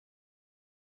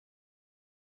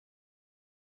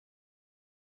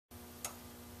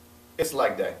It's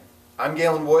leg day. I'm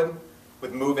Galen Wood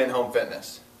with Move In Home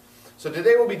Fitness. So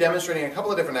today we'll be demonstrating a couple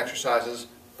of different exercises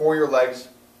for your legs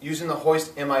using the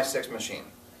Hoist Mi6 machine.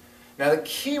 Now the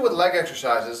key with leg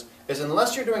exercises is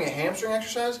unless you're doing a hamstring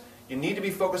exercise, you need to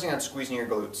be focusing on squeezing your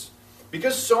glutes.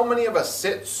 Because so many of us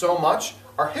sit so much,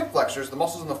 our hip flexors, the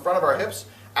muscles in the front of our hips,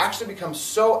 actually become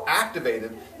so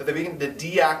activated that they begin to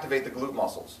deactivate the glute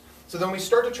muscles. So then we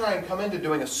start to try and come into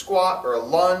doing a squat or a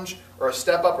lunge or a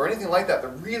step up or anything like that that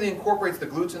really incorporates the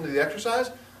glutes into the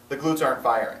exercise, the glutes aren't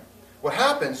firing. What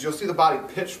happens, you'll see the body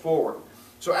pitch forward.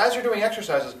 So as you're doing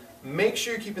exercises, make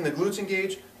sure you're keeping the glutes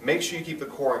engaged, make sure you keep the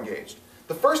core engaged.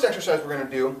 The first exercise we're going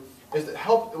to do is that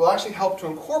it will actually help to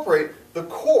incorporate the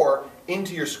core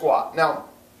into your squat. Now,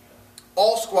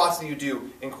 all squats that you do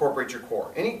incorporate your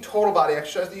core. Any total body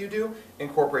exercise that you do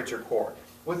incorporates your core.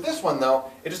 With this one though,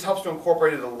 it just helps to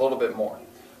incorporate it a little bit more.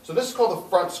 So this is called the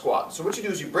front squat. So what you do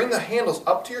is you bring the handles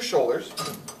up to your shoulders,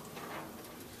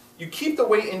 you keep the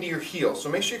weight into your heels, so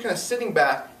make sure you're kind of sitting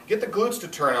back, get the glutes to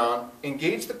turn on,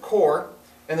 engage the core,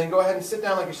 and then go ahead and sit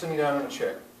down like you're sitting down in a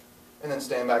chair. And then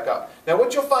stand back up. Now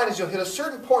what you'll find is you'll hit a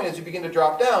certain point as you begin to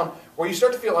drop down where you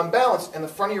start to feel unbalanced and the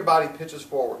front of your body pitches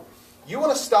forward. You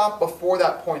want to stop before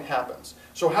that point happens.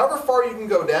 So however far you can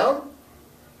go down,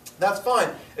 that's fine,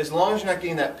 as long as you're not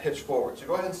getting that pitch forward. So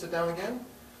go ahead and sit down again,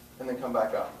 and then come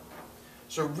back up.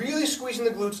 So really squeezing the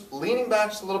glutes, leaning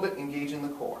back just a little bit, engaging the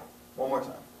core. One more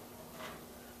time.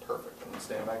 Perfect, and then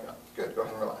stand back up. Good, go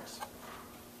ahead and relax.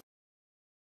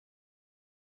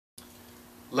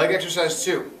 Leg exercise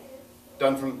 2.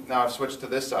 Done from, now I've switched to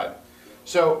this side.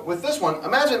 So with this one,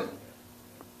 imagine,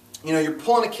 you're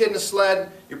pulling a kid in a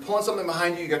sled, you're pulling something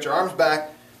behind you, you got your arms back.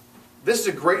 This is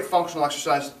a great functional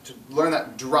exercise to learn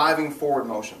that driving forward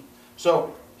motion.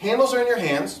 So handles are in your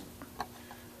hands,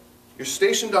 you're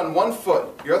stationed on one foot,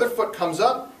 your other foot comes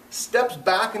up, steps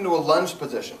back into a lunge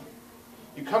position.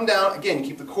 You come down, again, you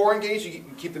keep the core engaged, you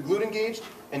keep the glute engaged,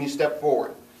 and you step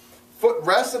forward. Foot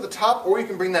rests at the top, or you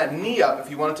can bring that knee up if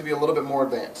you want it to be a little bit more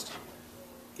advanced.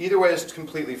 Either way is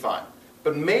completely fine.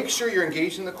 But make sure you're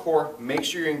engaging the core, make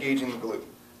sure you're engaging the glute.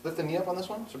 Lift the knee up on this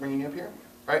one, so bring your knee up here.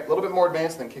 All right, a little bit more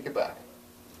advanced, then kick it back.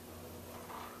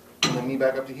 And then knee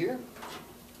back up to here.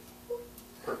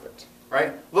 Perfect. Right?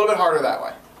 A little bit harder that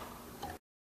way.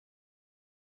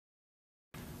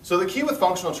 So the key with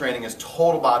functional training is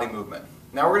total body movement.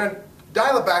 Now we're going to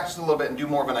dial it back just a little bit and do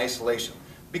more of an isolation.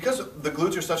 Because the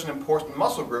glutes are such an important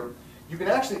muscle group, you can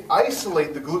actually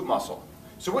isolate the glute muscle.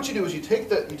 So what you do is you take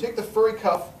the furry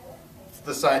cuff, it's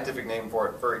the scientific name for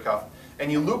it, furry cuff,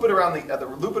 and you loop it around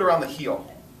the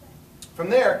heel. From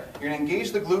there, you're going to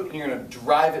engage the glute and you're going to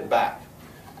drive it back.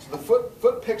 So the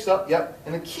foot picks up, yep,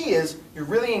 and the key is you're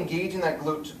really engaging that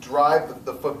glute to drive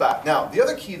the foot back. Now, the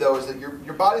other key though is that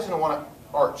your body's going to want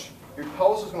to arch. Your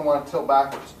pelvis is going to want to tilt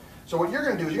backwards. So what you're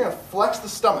going to do is you're going to flex the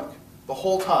stomach the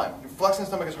whole time. You're flexing the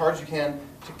stomach as hard as you can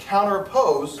to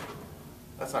counter-oppose,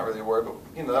 that's not really a word,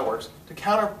 but that works, to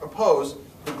counter-oppose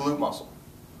the glute muscle.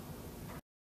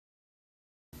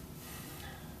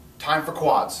 Time for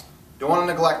quads. Don't want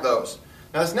to neglect those.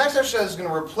 Now this next exercise is going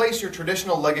to replace your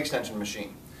traditional leg extension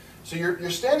machine. So you're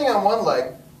standing on one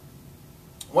leg,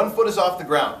 one foot is off the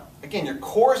ground. Again, your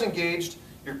core is engaged,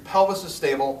 your pelvis is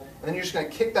stable, and then you're just going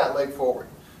to kick that leg forward.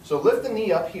 So lift the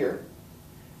knee up here,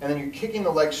 and then you're kicking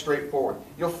the leg straight forward.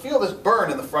 You'll feel this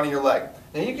burn in the front of your leg.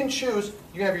 Now you can choose,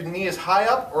 you can have your knee as high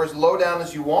up or as low down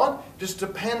as you want. Just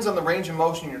depends on the range of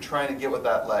motion you're trying to get with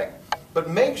that leg. But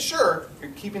make sure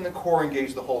you're keeping the core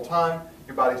engaged the whole time,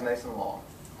 your body's nice and long.